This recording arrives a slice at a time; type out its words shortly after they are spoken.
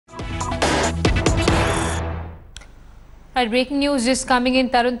Right, breaking news just coming in.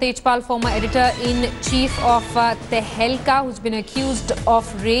 Tarun Tejpal, former editor-in-chief of Tehelka, who's been accused of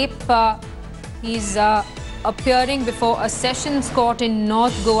rape. He's appearing before a sessions court in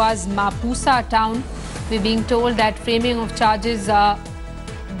North Goa's Mapusa town. We're being told that framing of charges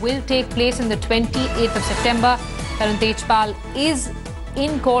will take place on the 28th of September. Tarun Tejpal is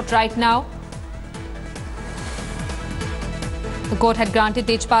in court right now. The court had granted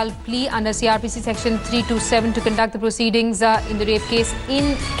Tejpal plea under CRPC section 327 to conduct the proceedings in the rape case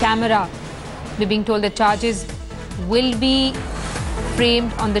in camera. We're being told that charges will be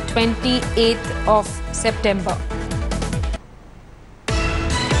framed on the 28th of September.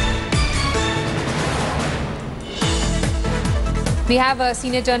 We have a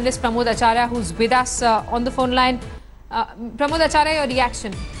senior journalist, Pramod Acharya, who's with us on the phone line. Pramod Acharya, your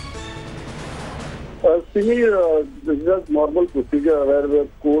reaction? Simi, this is a normal procedure where the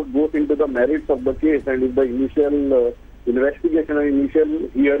court goes into the merits of the case, and if the initial investigation and initial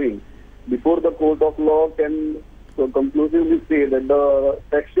hearing before the court of law can conclusively say that the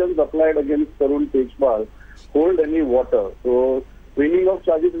sections applied against Tarun Tejpal hold any water. So, framing of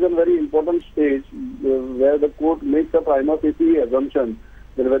charges is a very important stage where the court makes a prima facie assumption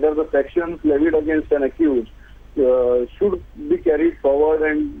that whether the sections levied against an accused should be carried forward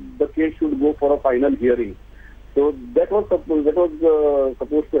and the case should go for a final hearing. So that was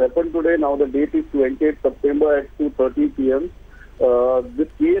supposed to happen today. Now the date is 28th September at 2:30 p.m. This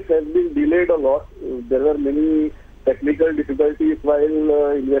case has been delayed a lot. There were many technical difficulties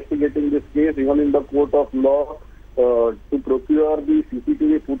while investigating this case, even in the court of law, to procure the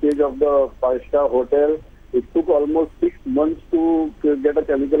CCTV footage of the five-star hotel. It took almost 6 months to get a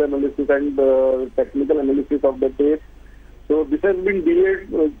chemical analysis and technical analysis of the case. So this has been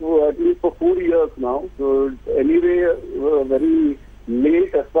delayed at least for 4 years now. So anyway, very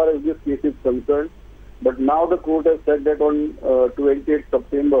late as far as this case is concerned. But now the court has said that on 28th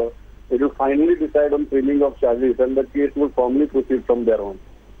September, it will finally decide on framing of charges and the case will formally proceed from there on.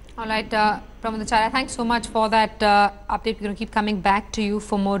 All right, Pramod Acharya, thanks so much for that update. We're going to keep coming back to you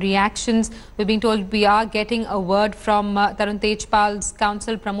for more reactions. We're being told we are getting a word from Tarun Tejpal's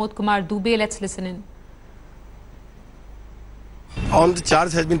counsel, Pramod Kumar Dubey. Let's listen in. On the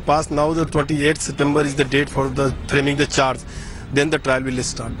charge has been passed. Now the 28th September is the date for the framing the charge. Then the trial will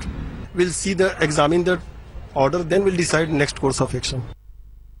start. We'll examine the order, then we'll decide next course of action.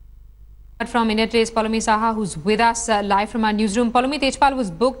 From India Today's Palomi Saha, who's with us live from our newsroom. Palomi, Tejpal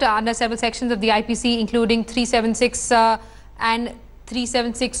was booked under several sections of the IPC, including 376 and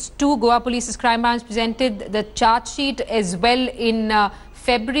 3762. Goa Police's crime branch presented the charge sheet as well in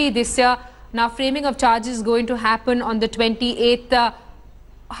February this year. Now, framing of charges is going to happen on the 28th.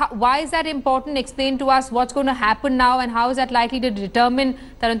 Why is that important? Explain to us what's going to happen now and how is that likely to determine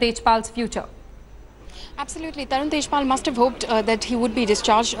Tarun Tejpal's future? Absolutely. Tarun Tejpal must have hoped that he would be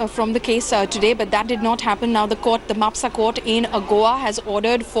discharged from the case today, but that did not happen. Now the court, the Mapusa court in Goa, has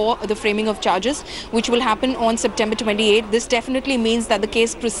ordered for the framing of charges, which will happen on September 28th. This definitely means that the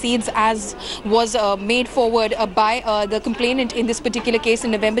case proceeds as was made forward by the complainant in this particular case in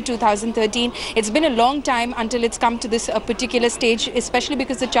November 2013. It's been a long time until it's come to this particular stage, especially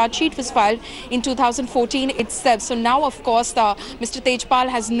because the charge sheet was filed in 2014 itself. So now, of course, Mr. Tejpal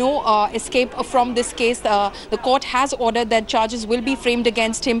has no escape from this case. The court has ordered that charges will be framed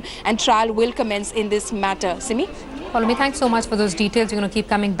against him and trial will commence in this matter. Simi? Palomi, thanks so much for those details. We're going to keep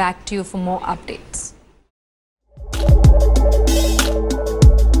coming back to you for more updates.